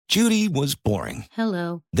Judy was boring.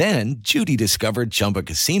 Hello. Then Judy discovered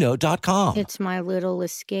ChumbaCasino.com. It's my little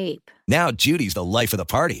escape. Now Judy's the life of the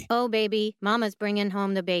party. Oh, baby, mama's bringing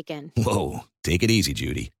home the bacon. Whoa, take it easy,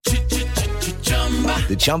 Judy.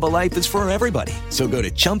 The Chumba life is for everybody. So go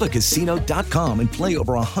to ChumbaCasino.com and play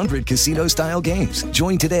over 100 casino-style games.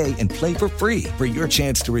 Join today and play for free for your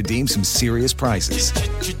chance to redeem some serious prizes.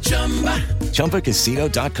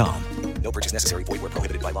 ChumbaCasino.com. No purchase necessary. Void where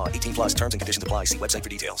prohibited by law. 18 plus terms and conditions apply. See website for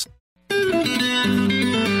details.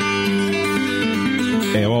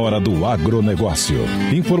 É hora do agronegócio.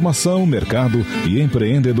 Informação, mercado e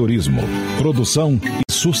empreendedorismo. Produção e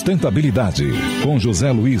sustentabilidade. Com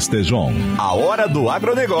José Luiz Tejon. A hora do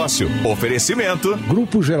agronegócio. Oferecimento.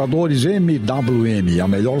 Grupo Geradores MWM, a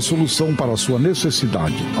melhor solução para a sua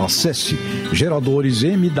necessidade. Acesse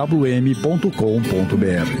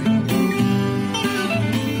geradoresmwm.com.br.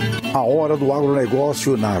 A hora do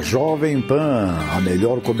agronegócio na Jovem Pan. A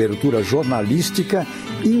melhor cobertura jornalística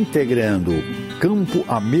integrando campo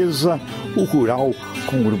à mesa, o rural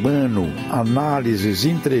com o urbano, análises,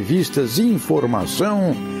 entrevistas,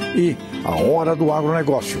 informação e a hora do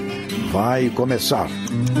agronegócio vai começar.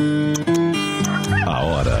 A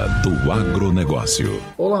hora do agronegócio.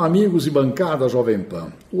 Olá, amigos e bancada Jovem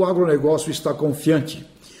Pan. O agronegócio está confiante.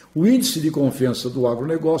 O Índice de confiança do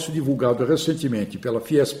agronegócio, divulgado recentemente pela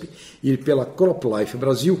Fiesp e pela CropLife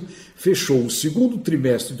Brasil, fechou o segundo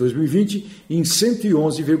trimestre de 2020 em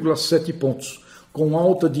 111,7 pontos, com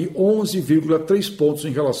alta de 11,3 pontos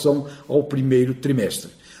em relação ao primeiro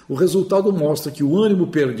trimestre. O resultado mostra que o ânimo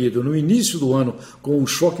perdido no início do ano com o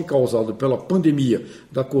choque causado pela pandemia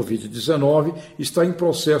da Covid-19 está em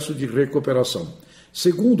processo de recuperação.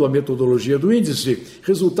 Segundo a metodologia do índice,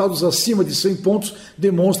 resultados acima de 100 pontos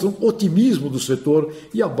demonstram otimismo do setor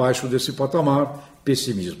e abaixo desse patamar,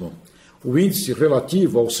 pessimismo. O índice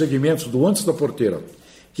relativo aos segmentos do antes da porteira,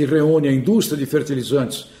 que reúne a indústria de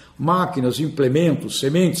fertilizantes, máquinas, implementos,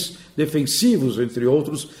 sementes, defensivos, entre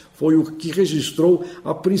outros, foi o que registrou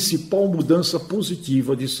a principal mudança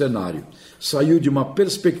positiva de cenário. Saiu de uma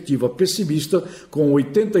perspectiva pessimista, com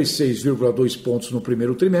 86,2 pontos no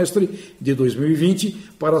primeiro trimestre de 2020,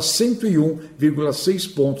 para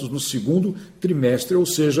 101,6 pontos no segundo trimestre, ou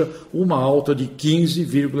seja, uma alta de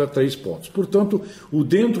 15,3 pontos. Portanto, o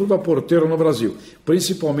dentro da porteira no Brasil,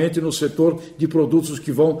 principalmente no setor de produtos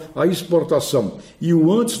que vão à exportação, e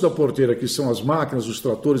o antes da porteira, que são as máquinas, os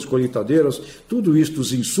tratores, colheitadeiras, tudo isso,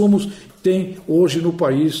 os insumos, tem hoje no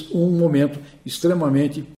país um momento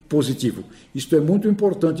extremamente positivo. Isto é muito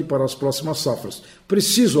importante para as próximas safras.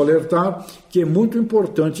 Preciso alertar que é muito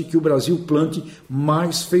importante que o Brasil plante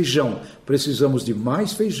mais feijão. Precisamos de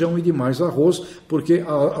mais feijão e de mais arroz, porque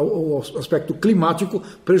o aspecto climático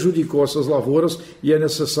prejudicou essas lavouras e é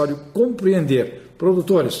necessário compreender.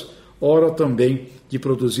 Produtores, hora também de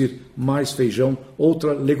produzir mais feijão,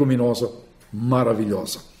 outra leguminosa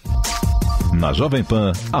maravilhosa. Na Jovem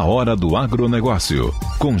Pan, a hora do agronegócio,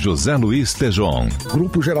 com José Luiz Tejon.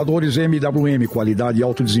 Grupo Geradores MWM, qualidade e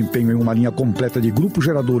alto desempenho em uma linha completa de grupos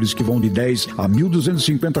geradores que vão de 10 a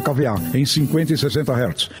 1.250 kVA em 50 e 60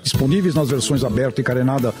 Hz. Disponíveis nas versões aberta e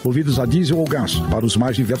carenada, movidos a diesel ou gás, para os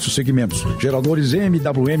mais diversos segmentos. Geradores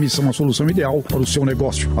MWM são a solução ideal para o seu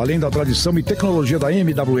negócio. Além da tradição e tecnologia da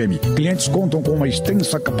MWM, clientes contam com uma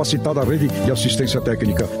extensa capacitada rede de assistência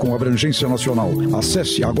técnica, com abrangência nacional.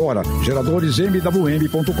 Acesse agora geradoresmwm.com.br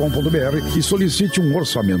e solicite um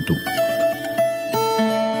orçamento.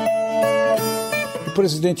 O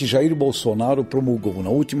presidente Jair Bolsonaro promulgou na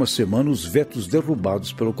última semana os vetos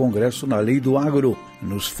derrubados pelo Congresso na Lei do Agro.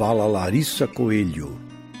 Nos fala Larissa Coelho.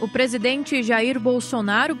 O presidente Jair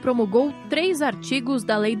Bolsonaro promulgou 3 artigos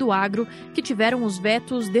da Lei do Agro que tiveram os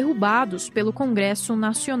vetos derrubados pelo Congresso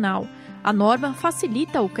Nacional. A norma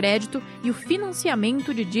facilita o crédito e o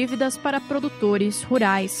financiamento de dívidas para produtores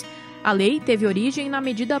rurais. A lei teve origem na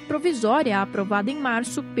medida provisória aprovada em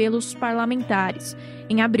março pelos parlamentares.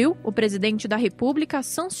 Em abril, o presidente da República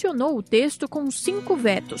sancionou o texto com 5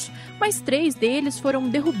 vetos, mas 3 deles foram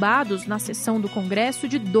derrubados na sessão do Congresso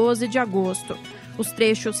de 12 de agosto. Os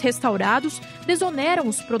trechos restaurados desoneram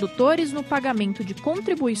os produtores no pagamento de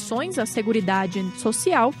contribuições à Seguridade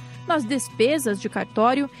Social, nas despesas de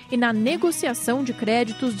cartório e na negociação de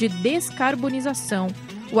créditos de descarbonização.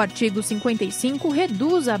 O artigo 55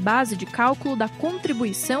 reduz a base de cálculo da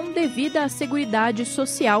contribuição devida à Seguridade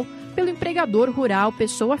Social pelo empregador rural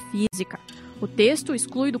pessoa física. O texto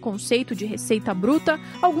exclui do conceito de receita bruta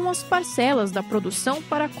algumas parcelas da produção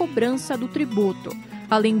para a cobrança do tributo.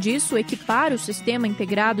 Além disso, equipara o sistema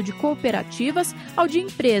integrado de cooperativas ao de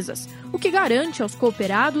empresas, o que garante aos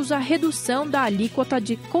cooperados a redução da alíquota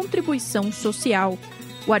de contribuição social.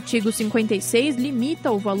 O artigo 56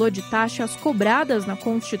 limita o valor de taxas cobradas na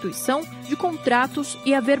constituição de contratos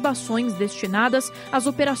e averbações destinadas às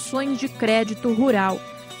operações de crédito rural.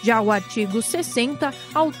 Já o artigo 60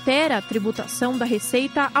 altera a tributação da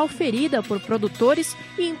receita auferida por produtores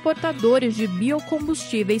e importadores de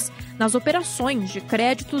biocombustíveis nas operações de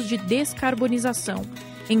créditos de descarbonização.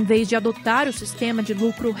 Em vez de adotar o sistema de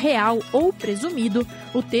lucro real ou presumido,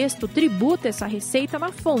 o texto tributa essa receita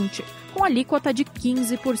na fonte, com alíquota de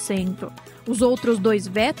 15%. Os outros 2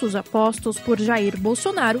 vetos apostos por Jair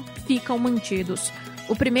Bolsonaro ficam mantidos.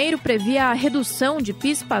 O primeiro previa a redução de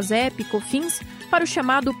PIS, PASEP e COFINS para o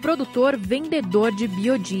chamado produtor vendedor de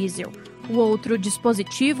biodiesel. O outro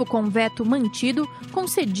dispositivo, com veto mantido,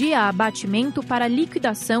 concedia abatimento para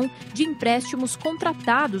liquidação de empréstimos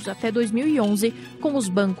contratados até 2011 com os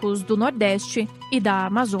bancos do Nordeste e da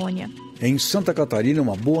Amazônia. Em Santa Catarina,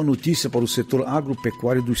 uma boa notícia para o setor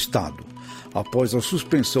agropecuário do estado. Após a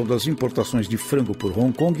suspensão das importações de frango por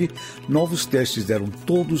Hong Kong, novos testes deram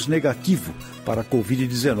todos negativo para a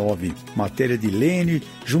Covid-19. Matéria de Lene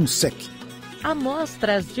Junsec.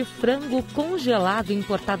 Amostras de frango congelado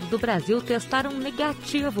importado do Brasil testaram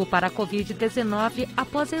negativo para a Covid-19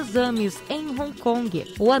 após exames em Hong Kong.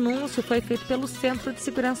 O anúncio foi feito pelo Centro de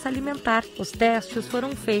Segurança Alimentar. Os testes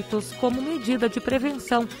foram feitos como medida de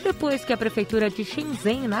prevenção depois que a Prefeitura de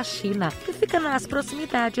Shenzhen, na China, que fica nas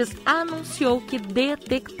proximidades, anunciou que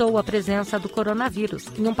detectou a presença do coronavírus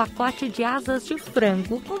em um pacote de asas de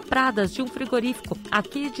frango compradas de um frigorífico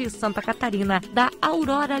aqui de Santa Catarina, da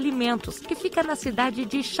Aurora Alimentos, que fica na cidade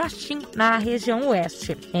de Xaxim, na região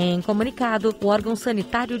oeste. Em comunicado, o órgão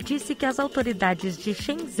sanitário disse que as autoridades de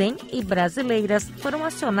Shenzhen e brasileiras foram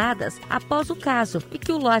acionadas após o caso e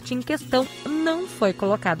que o lote em questão não foi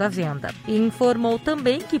colocado à venda. E informou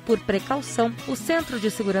também que, por precaução, o Centro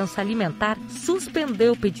de Segurança Alimentar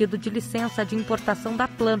suspendeu o pedido de licença de importação da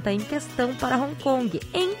planta em questão para Hong Kong,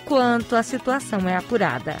 enquanto a situação é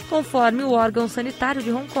apurada. Conforme o órgão sanitário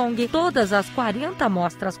de Hong Kong, todas as 40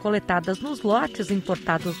 amostras coletadas nos lotes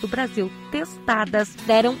importados do Brasil testadas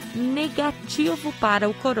deram negativo para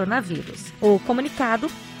o coronavírus. O comunicado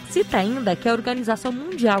cita ainda que a Organização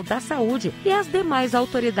Mundial da Saúde e as demais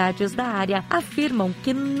autoridades da área afirmam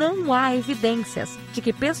que não há evidências de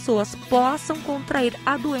que pessoas possam contrair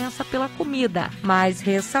a doença pela comida, mas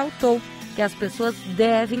ressaltou que as pessoas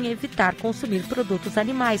devem evitar consumir produtos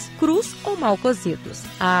animais crus ou mal cozidos.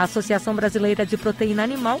 A Associação Brasileira de Proteína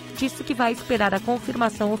Animal disse que vai esperar a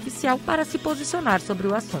confirmação oficial para se posicionar sobre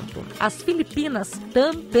o assunto. As Filipinas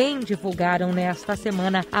também divulgaram nesta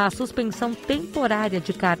semana a suspensão temporária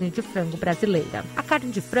de carne de frango brasileira. A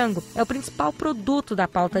carne de frango é o principal produto da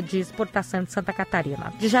pauta de exportação de Santa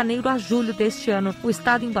Catarina. De janeiro a julho deste ano, o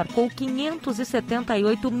estado embarcou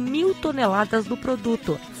 578 mil toneladas do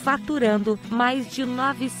produto, faturando mais de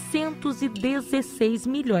 916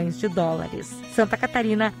 milhões de dólares. Santa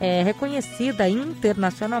Catarina é reconhecida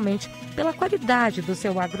internacionalmente pela qualidade do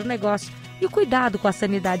seu agronegócio e o cuidado com a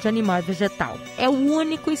sanidade animal e vegetal. É o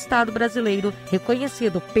único estado brasileiro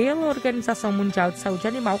reconhecido pela Organização Mundial de Saúde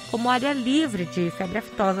Animal como área livre de febre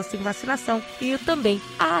aftosa sem vacinação e também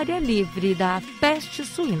área livre da peste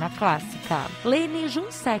suína clássica. Lene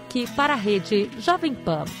Junsec para a Rede Jovem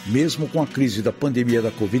Pan. Mesmo com a crise da pandemia da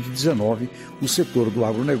Covid-19, o setor do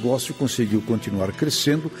agronegócio conseguiu continuar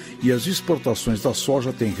crescendo e as exportações da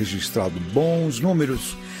soja têm registrado bons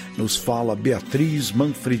números, nos fala Beatriz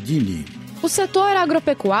Manfredini. O setor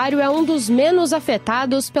agropecuário é um dos menos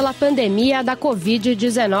afetados pela pandemia da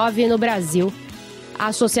Covid-19 no Brasil. A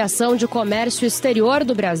Associação de Comércio Exterior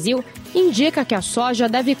do Brasil indica que a soja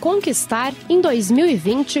deve conquistar, em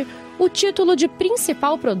 2020, o título de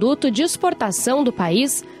principal produto de exportação do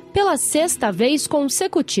país pela 6ª vez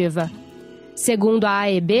consecutiva. Segundo a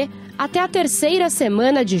AEB, até a 3ª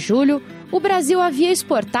semana de julho, o Brasil havia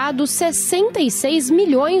exportado 66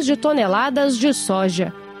 milhões de toneladas de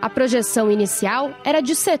soja. A projeção inicial era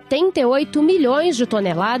de 78 milhões de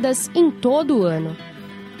toneladas em todo o ano.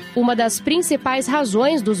 Uma das principais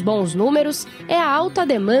razões dos bons números é a alta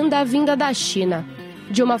demanda vinda da China.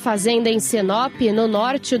 De uma fazenda em Sinop, no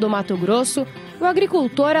norte do Mato Grosso, o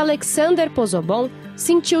agricultor Alexander Pozobon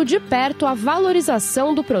sentiu de perto a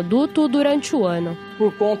valorização do produto durante o ano.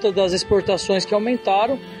 Por conta das exportações que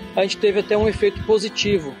aumentaram, a gente teve até um efeito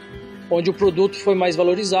positivo, onde o produto foi mais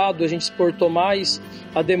valorizado, a gente exportou mais,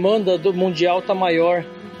 a demanda mundial está maior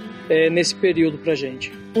nesse período para a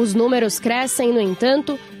gente. Os números crescem, no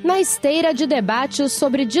entanto, na esteira de debates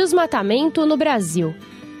sobre desmatamento no Brasil.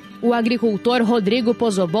 O agricultor Rodrigo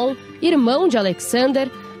Pozobon, irmão de Alexander,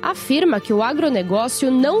 afirma que o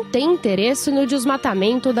agronegócio não tem interesse no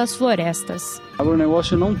desmatamento das florestas. O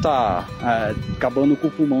agronegócio não está acabando com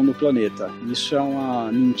o pulmão do planeta. Isso é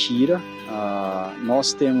uma mentira.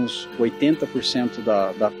 Nós temos 80%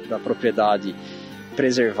 da propriedade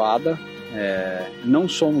preservada. Não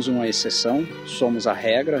somos uma exceção, somos a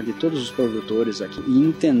regra de todos os produtores aqui. E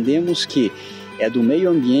entendemos que é do meio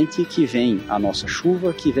ambiente que vem a nossa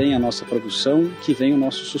chuva, que vem a nossa produção, que vem o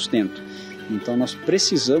nosso sustento. Então nós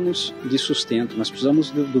precisamos de sustento, nós precisamos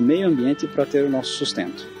do meio ambiente para ter o nosso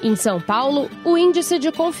sustento. Em São Paulo, o Índice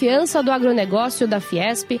de Confiança do Agronegócio da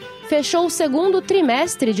Fiesp fechou o segundo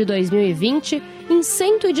trimestre de 2020 em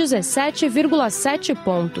 117,7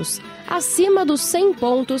 pontos, acima dos 100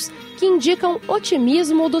 pontos que indicam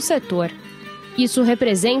otimismo do setor. Isso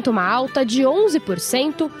representa uma alta de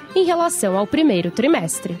 11% em relação ao primeiro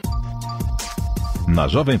trimestre. Na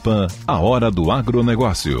Jovem Pan, a hora do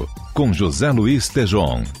agronegócio, com José Luiz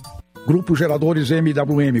Tejon. Grupo Geradores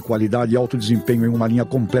MWM, qualidade e alto desempenho em uma linha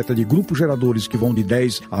completa de grupos geradores que vão de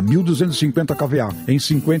 10 a 1.250 kVA em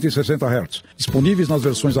 50 e 60 Hz. Disponíveis nas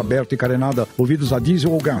versões aberta e carenada, movidos a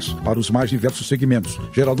diesel ou gás, para os mais diversos segmentos.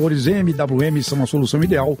 Geradores MWM são a solução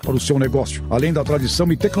ideal para o seu negócio. Além da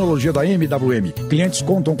tradição e tecnologia da MWM, clientes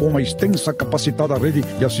contam com uma extensa capacitada rede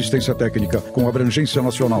de assistência técnica com abrangência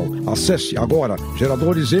nacional. Acesse agora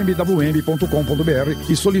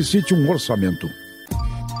geradoresmwm.com.br e solicite um orçamento.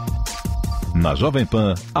 Na Jovem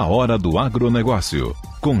Pan, a hora do agronegócio,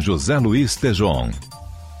 com José Luiz Tejon.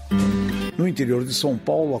 No interior de São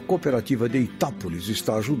Paulo, a cooperativa de Itápolis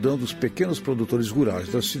está ajudando os pequenos produtores rurais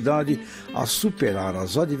da cidade a superar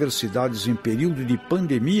as adversidades em período de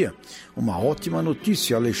pandemia. Uma ótima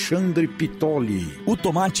notícia, Alexandre Pitoli. O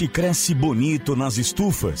tomate cresce bonito nas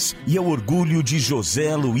estufas e é o orgulho de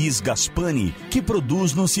José Luiz Gaspani, que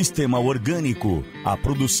produz no sistema orgânico. A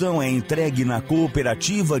produção é entregue na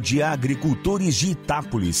Cooperativa de Agricultores de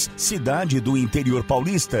Itápolis, cidade do interior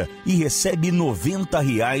paulista, e recebe R$ 90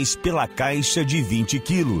 pela caixa de 20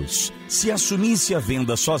 quilos. Se assumisse a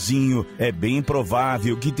venda sozinho, é bem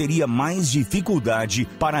provável que teria mais dificuldade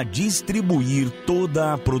para distribuir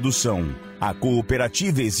toda a produção. A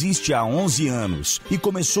cooperativa existe há 11 anos e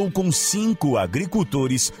começou com 5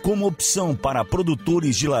 agricultores como opção para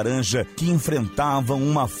produtores de laranja que enfrentavam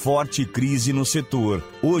uma forte crise no setor.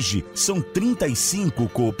 Hoje, são 35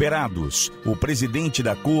 cooperados. O presidente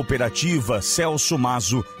da cooperativa, Celso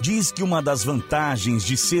Mazo, diz que uma das vantagens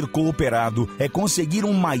de ser cooperado é conseguir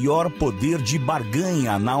um maior poder de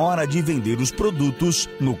barganha na hora de vender os produtos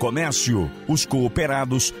no comércio. Os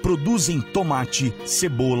cooperados produzem tomate,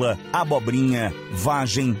 cebola, abobrinha,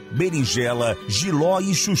 vagem, berinjela, jiló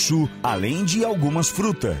e chuchu, além de algumas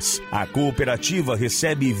frutas. A cooperativa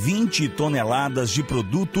recebe 20 toneladas de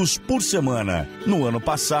produtos por semana. No ano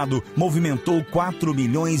passado, movimentou R$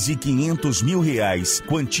 4.500.000,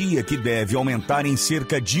 quantia que deve aumentar em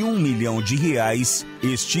cerca de R$ 1 milhão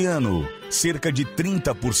este ano. Cerca de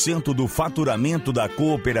 30% do faturamento da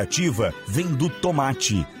cooperativa vem do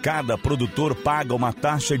tomate. Cada produtor paga uma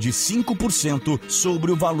taxa de 5% sobre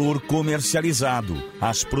o valor comercializado.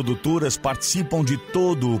 As produtoras participam de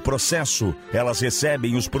todo o processo. Elas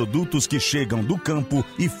recebem os produtos que chegam do campo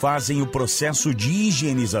e fazem o processo de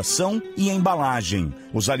higienização e embalagem.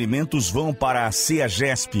 Os alimentos vão para a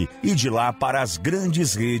CEAGESP e de lá para as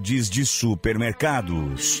grandes redes de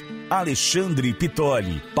supermercados. Alexandre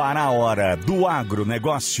Pitoli, para a hora do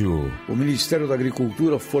agronegócio. O Ministério da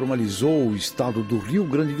Agricultura formalizou o estado do Rio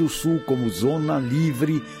Grande do Sul como zona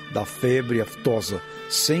livre da febre aftosa,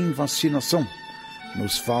 sem vacinação.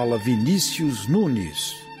 Nos fala Vinícius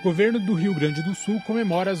Nunes. O governo do Rio Grande do Sul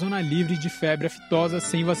comemora a zona livre de febre aftosa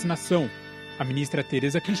sem vacinação. A ministra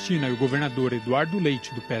Tereza Cristina e o governador Eduardo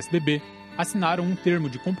Leite, do PSDB, assinaram um termo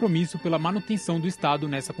de compromisso pela manutenção do estado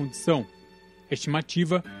nessa condição. A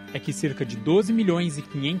estimativa é que cerca de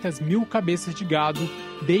 12.500.000 cabeças de gado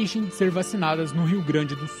deixem de ser vacinadas no Rio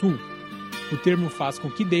Grande do Sul. O termo faz com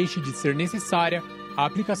que deixe de ser necessária a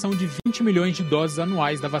aplicação de 20 milhões de doses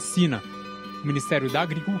anuais da vacina. O Ministério da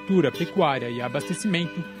Agricultura, Pecuária e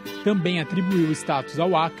Abastecimento também atribuiu status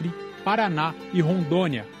ao Acre, Paraná e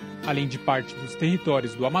Rondônia, além de parte dos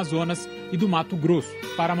territórios do Amazonas e do Mato Grosso.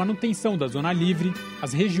 Para a manutenção da zona livre,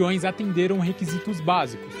 as regiões atenderam requisitos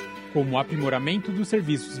básicos, como o aprimoramento dos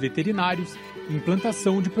serviços veterinários e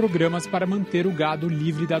implantação de programas para manter o gado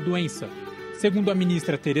livre da doença. Segundo a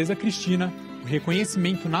ministra Tereza Cristina, o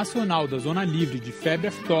reconhecimento nacional da zona livre de febre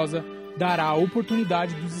aftosa dará a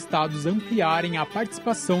oportunidade dos estados ampliarem a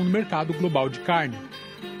participação no mercado global de carne.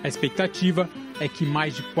 A expectativa é que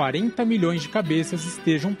mais de 40 milhões de cabeças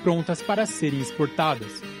estejam prontas para serem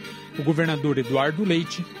exportadas. O governador Eduardo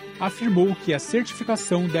Leite afirmou que a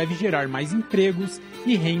certificação deve gerar mais empregos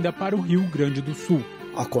e renda para o Rio Grande do Sul.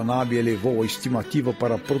 A Conab elevou a estimativa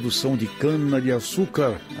para a produção de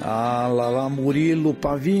cana-de-açúcar. Murilo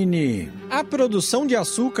Pavini. A produção de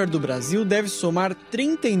açúcar do Brasil deve somar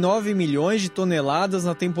 39 milhões de toneladas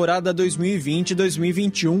na temporada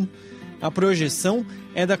 2020-2021. A projeção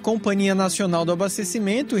é da Companhia Nacional do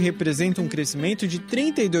Abastecimento e representa um crescimento de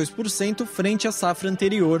 32% frente à safra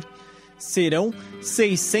anterior. Serão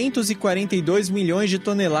 642 milhões de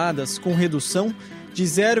toneladas, com redução de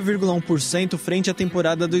 0,1% frente à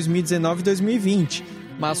temporada 2019-2020,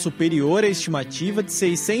 mas superior à estimativa de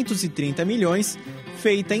 630 milhões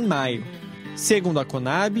feita em maio. Segundo a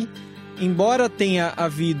Conab, embora tenha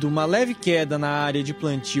havido uma leve queda na área de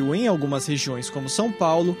plantio em algumas regiões como São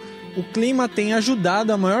Paulo, o clima tem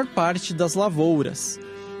ajudado a maior parte das lavouras.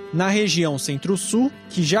 Na região Centro-Sul,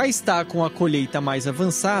 que já está com a colheita mais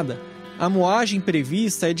avançada, a moagem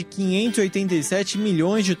prevista é de 587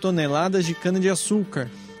 milhões de toneladas de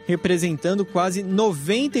cana-de-açúcar, representando quase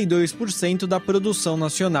 92% da produção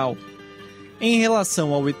nacional. Em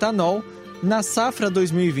relação ao etanol, na safra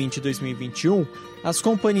 2020-2021, as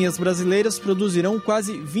companhias brasileiras produzirão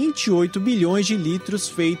quase 28 bilhões de litros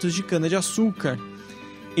feitos de cana-de-açúcar.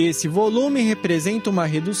 Esse volume representa uma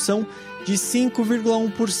redução de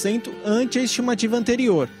 5,1% ante a estimativa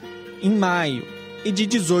anterior, em maio, e de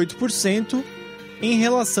 18% em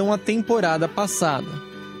relação à temporada passada.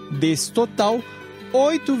 Desse total,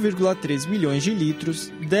 8,3 bilhões de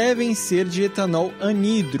litros devem ser de etanol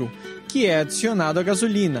anidro, que é adicionado à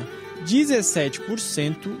gasolina,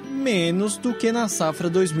 17% menos do que na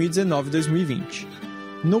safra 2019-2020.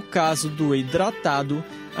 No caso do hidratado,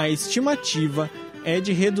 a estimativa é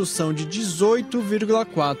de redução de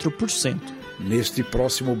 18,4%. Neste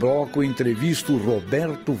próximo bloco, entrevisto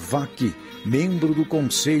Roberto Vac, membro do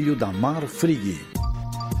Conselho da Marfrig.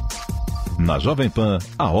 Na Jovem Pan,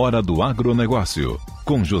 a hora do agronegócio,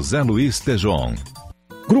 com José Luiz Tejon.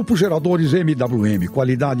 Grupos geradores MWM,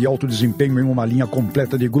 qualidade e alto desempenho em uma linha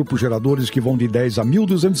completa de grupos geradores que vão de 10 a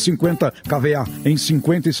 1250 kVA em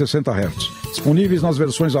 50 e 60 Hz. Disponíveis nas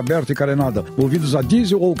versões aberta e carenada, movidos a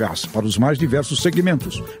diesel ou gás, para os mais diversos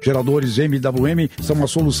segmentos. Geradores MWM são a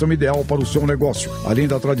solução ideal para o seu negócio, além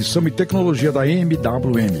da tradição e tecnologia da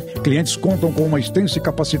MWM. Clientes contam com uma extensa e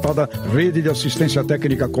capacitada rede de assistência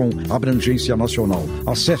técnica com abrangência nacional.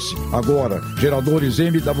 Acesse agora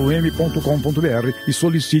geradoresmwm.com.br e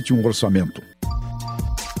solicite um orçamento.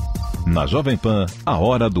 Na Jovem Pan, a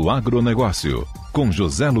hora do agronegócio, com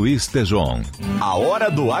José Luiz Tejon. A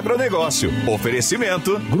hora do agronegócio.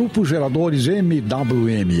 Oferecimento. Grupo Geradores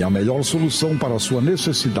MWM, a melhor solução para a sua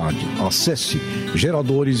necessidade. Acesse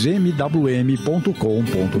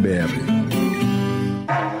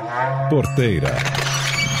geradoresmwm.com.br. Porteira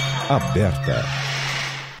aberta.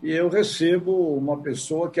 E eu recebo uma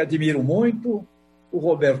pessoa que admiro muito, o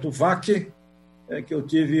Roberto Vac, que eu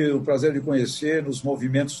tive o prazer de conhecer nos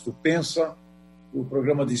movimentos do Pensa, o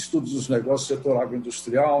Programa de Estudos dos Negócios do Setor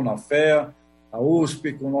Agroindustrial, na FEA, a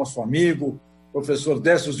USP, com o nosso amigo, professor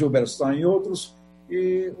Décio Zilberstein e outros.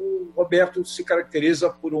 E o Roberto se caracteriza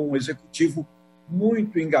por um executivo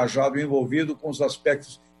muito engajado e envolvido com os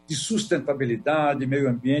aspectos de sustentabilidade, meio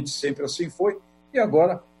ambiente, sempre assim foi. E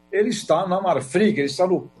agora ele está na Marfrig, ele está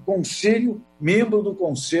no conselho, membro do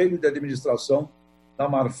Conselho de Administração da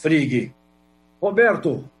Marfrig.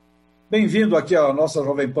 Roberto, bem-vindo aqui à nossa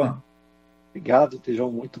Jovem Pan. Obrigado, Tejon.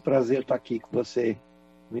 Muito prazer estar aqui com você.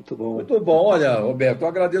 Muito bom. Muito bom. Olha, Roberto, eu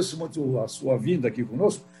agradeço muito a sua vinda aqui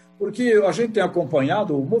conosco, porque a gente tem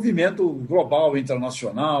acompanhado o movimento global,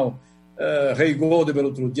 internacional. Ray Goldberg,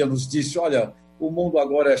 outro dia, nos disse, olha, o mundo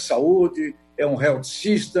agora é saúde, é um health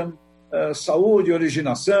system, saúde,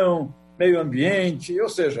 originação, meio ambiente, ou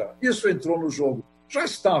seja, isso entrou no jogo. Já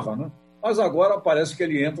estava, né? Mas agora parece que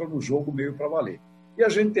ele entra no jogo meio para valer. E a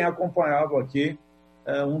gente tem acompanhado aqui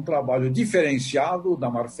um trabalho diferenciado da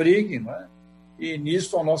Marfrig, né? E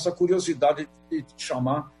nisso a nossa curiosidade de te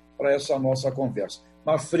chamar para essa nossa conversa.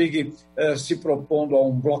 Marfrig se propondo a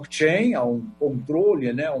um blockchain, a um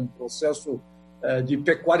controle, né? Um processo de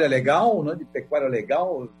pecuária legal, né? De pecuária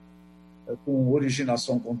legal com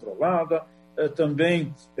originação controlada,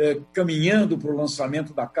 também caminhando para o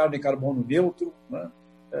lançamento da carne carbono neutro, né?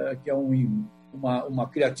 Que é uma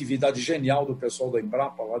criatividade genial do pessoal da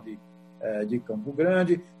Embrapa, lá de Campo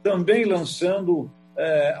Grande, também lançando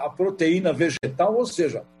a proteína vegetal, ou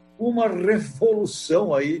seja, uma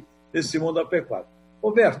revolução aí nesse mundo da pecuária.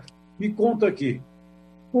 Roberto, me conta aqui,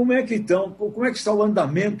 como é que está o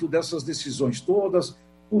andamento dessas decisões todas,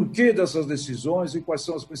 por que dessas decisões e quais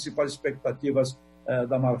são as principais expectativas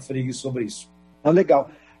da Marfrig sobre isso? Legal.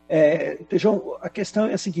 Tejão, a questão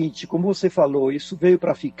é a seguinte, como você falou, isso veio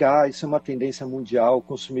para ficar, isso é uma tendência mundial, o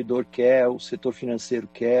consumidor quer, o setor financeiro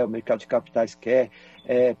quer, o mercado de capitais quer.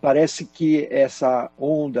 Parece que essa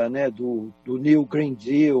onda, né, do New Green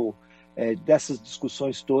Deal, dessas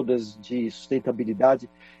discussões todas de sustentabilidade,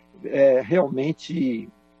 realmente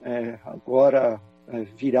agora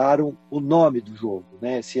viraram o nome do jogo,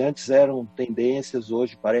 né? Se antes eram tendências,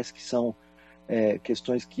 hoje parece que são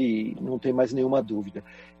questões que não tem mais nenhuma dúvida.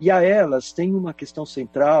 E a elas tem uma questão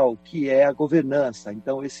central, que é a governança.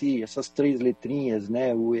 Então, essas 3 letrinhas,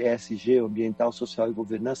 né, o ESG, ambiental, social e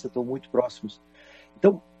governança, estão muito próximos.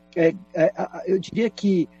 Então, eu diria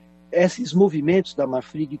que esses movimentos da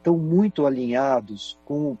Marfrig estão muito alinhados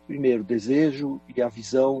com, primeiro, o desejo e a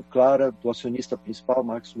visão clara do acionista principal,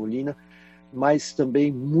 Marcos Molina, mas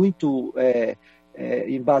também muito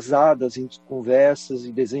embasadas em conversas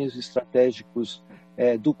e desenhos estratégicos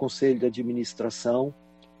do Conselho de Administração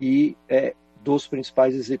e dos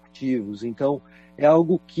principais executivos. Então, é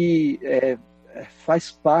algo que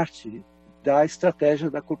faz parte da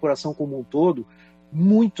estratégia da corporação como um todo,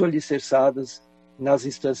 muito alicerçadas nas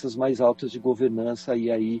instâncias mais altas de governança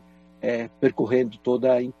e aí percorrendo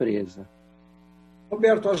toda a empresa.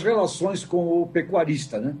 Roberto, as relações com o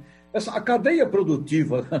pecuarista, né? A cadeia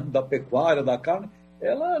produtiva da pecuária, da carne,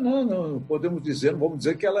 ela não podemos dizer, não vamos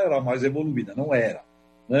dizer que ela era mais evoluída, não era,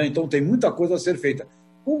 né? Então tem muita coisa a ser feita.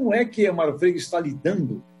 Como é que a Marfrig está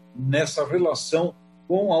lidando nessa relação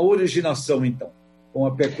com a originação, então? Com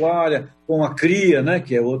a pecuária, com a cria, né?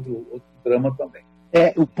 Que é outro drama também.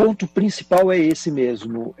 O ponto principal é esse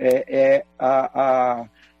mesmo, a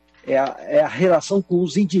relação com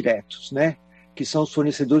os indiretos, né? Que são os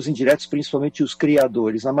fornecedores indiretos, principalmente os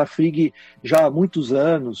criadores. A Marfrig já há muitos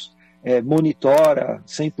anos monitora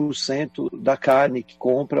 100% da carne que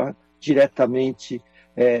compra diretamente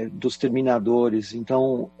dos terminadores.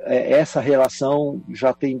 Então, essa relação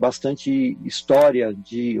já tem bastante história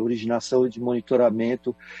de originação e de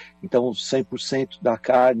monitoramento. Então, 100% da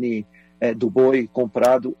carne do boi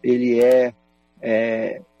comprado, ele é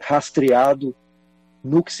rastreado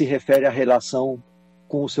no que se refere à relação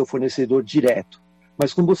com o seu fornecedor direto.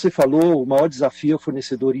 Mas, como você falou, o maior desafio é o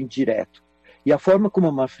fornecedor indireto. E a forma como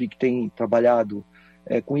a Marfrig tem trabalhado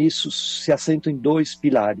com isso se assenta em 2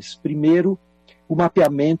 pilares. Primeiro, o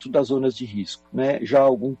mapeamento das zonas de risco, né? Já há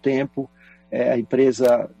algum tempo, a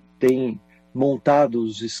empresa tem montado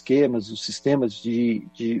os esquemas, os sistemas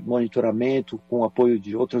de monitoramento com o apoio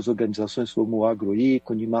de outras organizações como o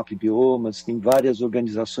AgroIcone, Map Biomas, tem várias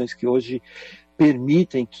organizações que hoje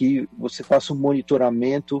permitem que você faça um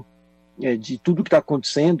monitoramento de tudo que está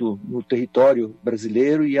acontecendo no território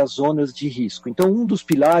brasileiro e as zonas de risco. Então, um dos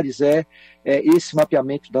pilares é esse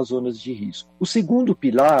mapeamento das zonas de risco. O segundo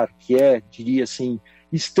pilar, que diria assim,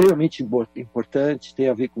 extremamente importante, tem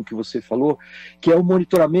a ver com o que você falou, que é o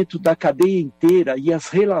monitoramento da cadeia inteira e as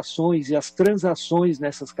relações e as transações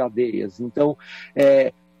nessas cadeias. Então,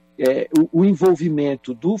 o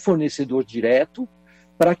envolvimento do fornecedor direto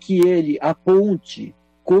para que ele aponte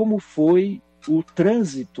como foi o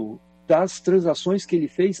trânsito das transações que ele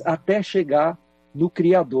fez até chegar no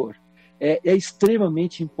criador. É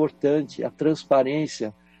extremamente importante a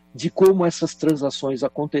transparência de como essas transações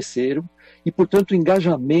aconteceram e, portanto, o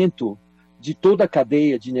engajamento de toda a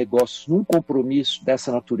cadeia de negócios num compromisso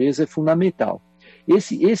dessa natureza é fundamental.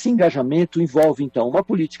 Esse engajamento envolve, então, uma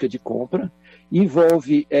política de compra,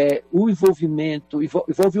 envolve o envolvimento,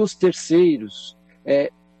 envolve os terceiros,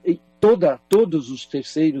 todos os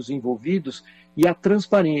terceiros envolvidos e a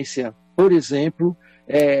transparência, por exemplo,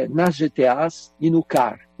 nas GTAs e no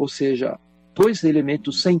CAR, ou seja, 2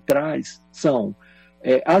 elementos centrais são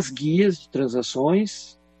as guias de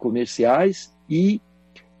transações comerciais e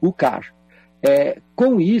o CAR.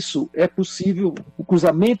 Com isso, é possível, o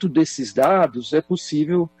cruzamento desses dados, é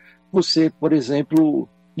possível você, por exemplo,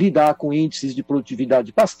 lidar com índices de produtividade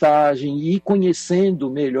de pastagem e ir conhecendo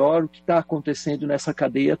melhor o que está acontecendo nessa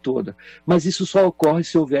cadeia toda. Mas isso só ocorre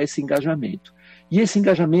se houver esse engajamento. E esse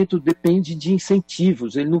engajamento depende de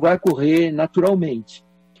incentivos, ele não vai ocorrer naturalmente.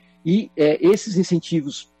 E esses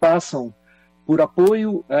incentivos passam por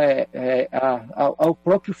apoio ao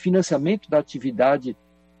próprio financiamento da atividade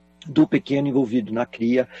do pequeno envolvido na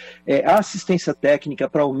cria, a assistência técnica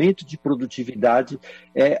para aumento de produtividade,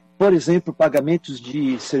 por exemplo, pagamentos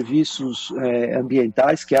de serviços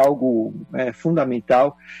ambientais, que é algo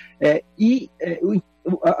fundamental, e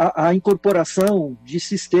a incorporação de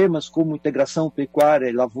sistemas como integração pecuária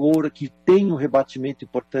e lavoura, que tem um rebatimento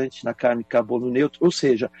importante na carne de carbono neutro, ou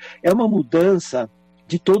seja, é uma mudança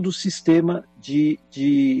de todo o sistema de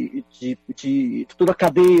toda a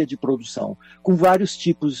cadeia de produção, com vários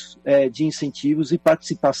tipos de incentivos e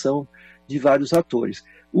participação de vários atores.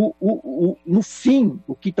 No fim,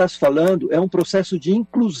 o que está se falando é um processo de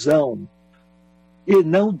inclusão e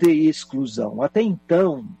não de exclusão. Até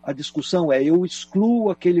então, a discussão é: eu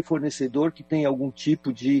excluo aquele fornecedor que tem algum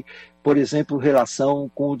tipo de, por exemplo,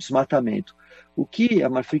 relação com o desmatamento. O que a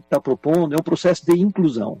Marfrig está propondo é um processo de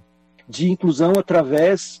inclusão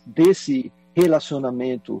através desse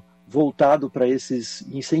relacionamento voltado para esses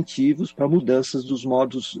incentivos, para mudanças dos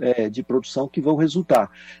modos de produção que vão resultar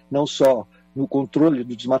não só no controle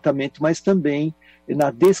do desmatamento, mas também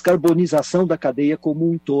na descarbonização da cadeia como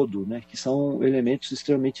um todo, né, que são elementos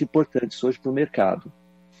extremamente importantes hoje para o mercado.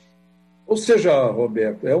 Ou seja,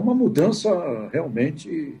 Roberto, é uma mudança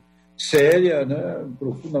realmente séria, né,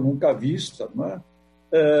 profunda, nunca vista. Né?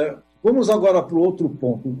 Vamos agora para o outro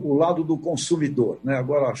ponto, o lado do consumidor. Né?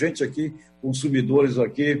 Agora, a gente aqui, consumidores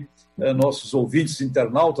aqui, nossos ouvintes,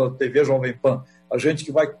 internautas da TV Jovem Pan, a gente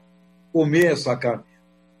que vai comer essa carne.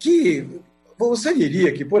 Você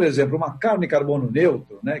diria que, por exemplo, uma carne carbono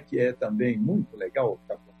neutro, né, que é também muito legal o que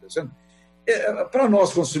está acontecendo, para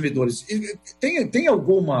nós consumidores, tem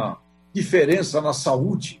alguma diferença na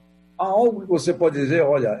saúde? Há algo que você pode dizer,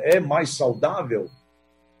 olha, é mais saudável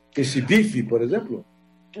esse bife, por exemplo?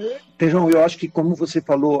 Tejão, eu acho que, como você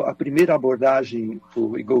falou, a primeira abordagem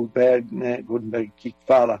do Goldberg, que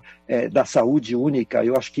fala da saúde única,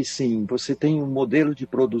 eu acho que sim, você tem um modelo de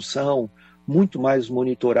produção muito mais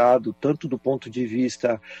monitorado, tanto do ponto de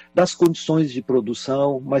vista das condições de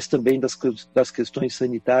produção, mas também das questões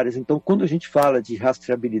sanitárias. Então, quando a gente fala de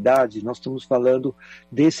rastreabilidade, nós estamos falando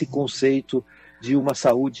desse conceito de uma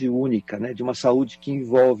saúde única, né? De uma saúde que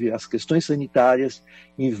envolve as questões sanitárias,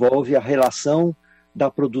 envolve a relação da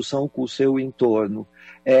produção com o seu entorno.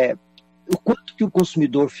 O quanto que o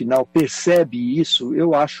consumidor final percebe isso,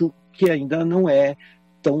 eu acho que ainda não é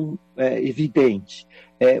tão evidente.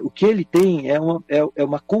 O que ele tem é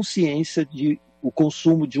uma consciência de o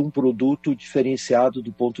consumo de um produto diferenciado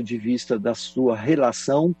do ponto de vista da sua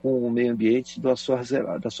relação com o meio ambiente, da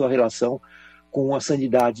sua relação com a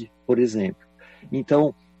sanidade, por exemplo.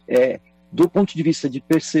 Então, do ponto de vista de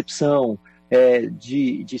percepção,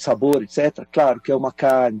 de sabor, etc., claro que é uma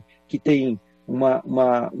carne que tem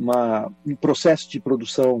um processo de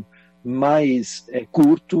produção mais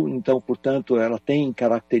curto, então, portanto, ela tem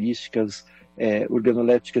características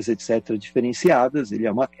organolépticas, etc., diferenciadas.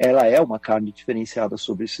 Ela é uma carne diferenciada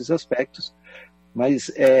sobre esses aspectos,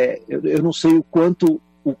 mas eu não sei o quanto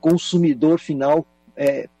o consumidor final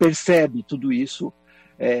percebe tudo isso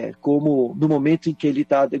como no momento em que ele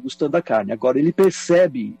está degustando a carne. Agora, ele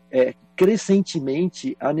percebe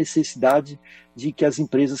crescentemente a necessidade de que as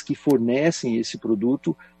empresas que fornecem esse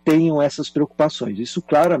produto tenham essas preocupações. Isso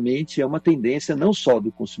claramente é uma tendência não só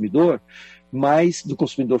do consumidor, mas do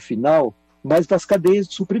consumidor final, mas das cadeias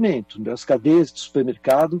de suprimento. Das cadeias de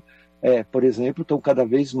supermercado, por exemplo, estão cada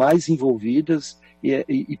vez mais envolvidas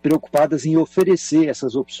e preocupadas em oferecer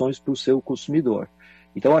essas opções para o seu consumidor.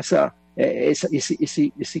 Então,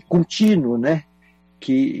 esse contínuo, né,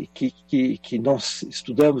 que nós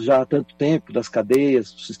estudamos já há tanto tempo, das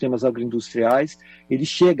cadeias, dos sistemas agroindustriais, ele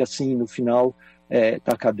chega, assim, no final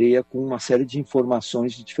da cadeia com uma série de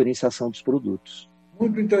informações de diferenciação dos produtos.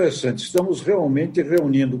 Muito interessante. Estamos realmente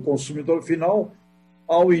reunindo o consumidor final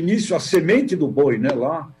ao início, a semente do boi, né?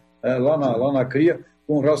 lá na cria,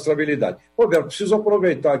 com rastreabilidade. Roberto, preciso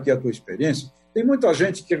aproveitar aqui a tua experiência. Tem muita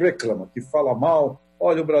gente que reclama, que fala mal.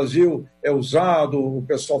 Olha, o Brasil é usado, o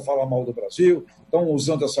pessoal fala mal do Brasil, estão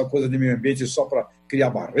usando essa coisa de meio ambiente só para criar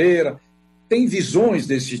barreira. Tem visões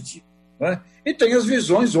desse tipo, né? E tem as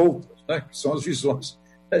visões outras, né? Que são as visões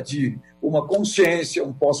de uma consciência,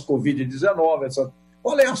 um pós-Covid-19, etc.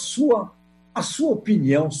 Qual é a sua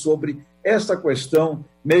opinião sobre esta questão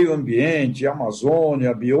meio ambiente,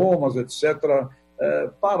 Amazônia, biomas, etc.,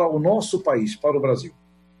 para o nosso país, para o Brasil?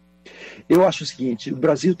 Eu acho o seguinte: o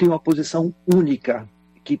Brasil tem uma posição única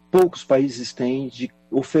que poucos países têm de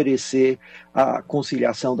oferecer a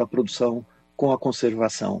conciliação da produção com a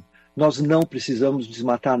conservação. Nós não precisamos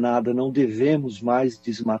desmatar nada, não devemos mais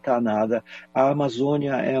desmatar nada. A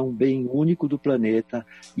Amazônia é um bem único do planeta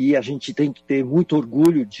e a gente tem que ter muito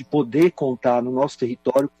orgulho de poder contar no nosso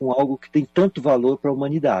território com algo que tem tanto valor para a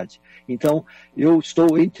humanidade. Então, eu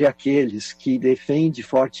estou entre aqueles que defendem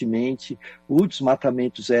fortemente o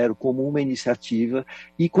desmatamento zero como uma iniciativa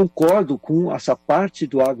e concordo com essa parte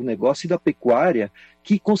do agronegócio e da pecuária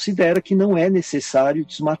que considera que não é necessário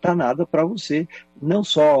desmatar nada para você não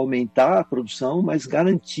só aumentar a produção, mas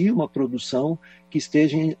garantir uma produção que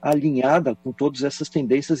esteja alinhada com todas essas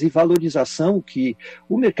tendências e valorização que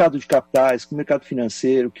o mercado de capitais, que o mercado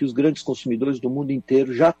financeiro, que os grandes consumidores do mundo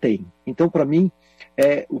inteiro já têm. Então, para mim,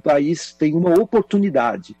 o país tem uma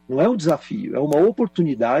oportunidade, não é um desafio, é uma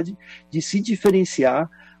oportunidade de se diferenciar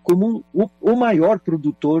como o maior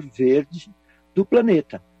produtor verde do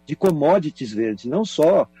planeta, de commodities verdes, não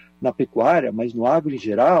só na pecuária, mas no agro em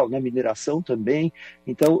geral, na mineração também.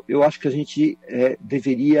 Então, eu acho que a gente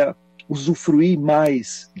deveria usufruir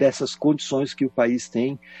mais dessas condições que o país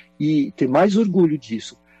tem e ter mais orgulho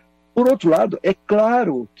disso. Por outro lado, é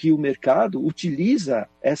claro que o mercado utiliza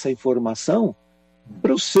essa informação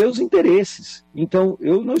para os seus interesses. Então,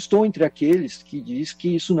 eu não estou entre aqueles que diz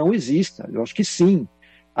que isso não exista. Eu acho que sim.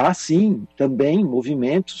 Há sim também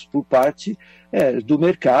movimentos por parte do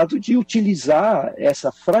mercado de utilizar essa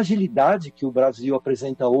fragilidade que o Brasil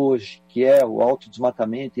apresenta hoje, que é o alto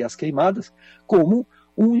desmatamento e as queimadas, como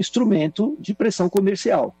um instrumento de pressão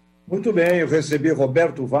comercial. Muito bem, eu recebi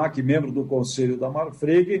Roberto Vac, membro do Conselho da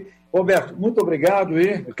Marfrig. Roberto, muito obrigado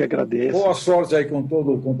e eu que agradeço. Boa sorte aí com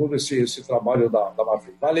todo esse trabalho da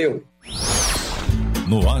Marfrig. Valeu!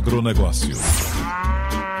 No agronegócio.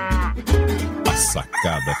 A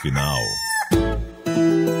sacada final.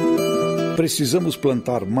 Precisamos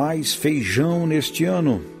plantar mais feijão neste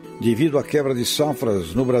ano. Devido à quebra de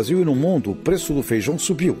safras no Brasil e no mundo, o preço do feijão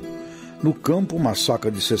subiu. No campo, uma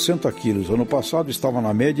saca de 60 quilos ano passado estava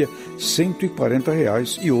na média R$ 140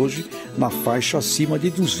 e hoje na faixa acima de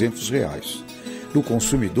R$ 200. No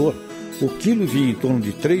consumidor, o quilo vinha em torno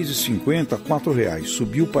de R$ 3,50 a R$ 4,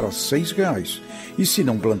 subiu para R$ 6. E se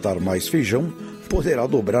não plantar mais feijão, poderá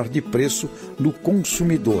dobrar de preço no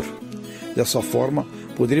consumidor. Dessa forma,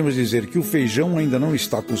 poderíamos dizer que o feijão ainda não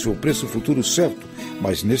está com seu preço futuro certo,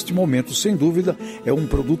 mas neste momento, sem dúvida, é um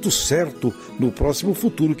produto certo no próximo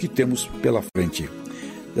futuro que temos pela frente.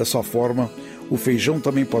 Dessa forma, o feijão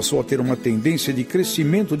também passou a ter uma tendência de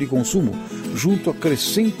crescimento de consumo, junto à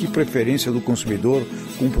crescente preferência do consumidor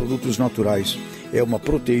com produtos naturais. É uma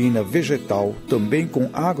proteína vegetal, também com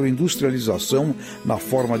agroindustrialização na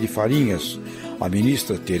forma de farinhas. A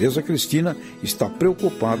ministra Tereza Cristina está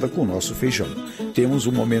preocupada com o nosso feijão. Temos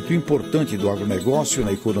um momento importante do agronegócio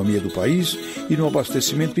na economia do país e no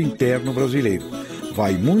abastecimento interno brasileiro.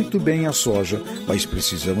 Vai muito bem a soja, mas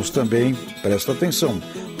precisamos também, presta atenção,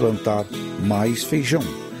 plantar mais feijão.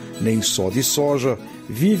 Nem só de soja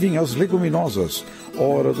vivem as leguminosas.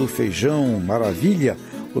 Hora do feijão, maravilha,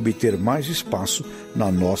 obter mais espaço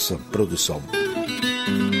na nossa produção.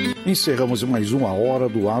 Encerramos mais uma hora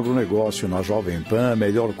do agronegócio na Jovem Pan,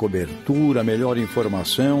 melhor cobertura, melhor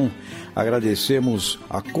informação. Agradecemos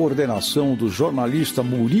a coordenação do jornalista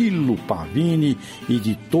Murilo Pavini e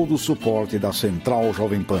de todo o suporte da Central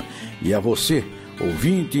Jovem Pan. E a você,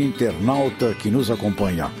 ouvinte e internauta que nos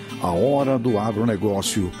acompanha, a Hora do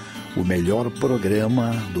Agronegócio, o melhor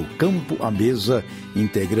programa do campo à mesa,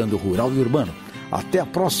 integrando rural e urbano. Até a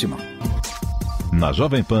próxima! Na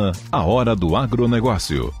Jovem Pan, a Hora do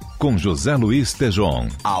Agronegócio, com José Luiz Tejon.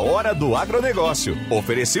 A Hora do Agronegócio.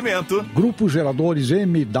 Oferecimento. Grupo Geradores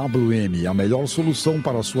MWM, a melhor solução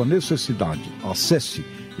para a sua necessidade. Acesse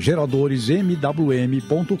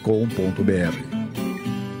geradoresmwm.com.br.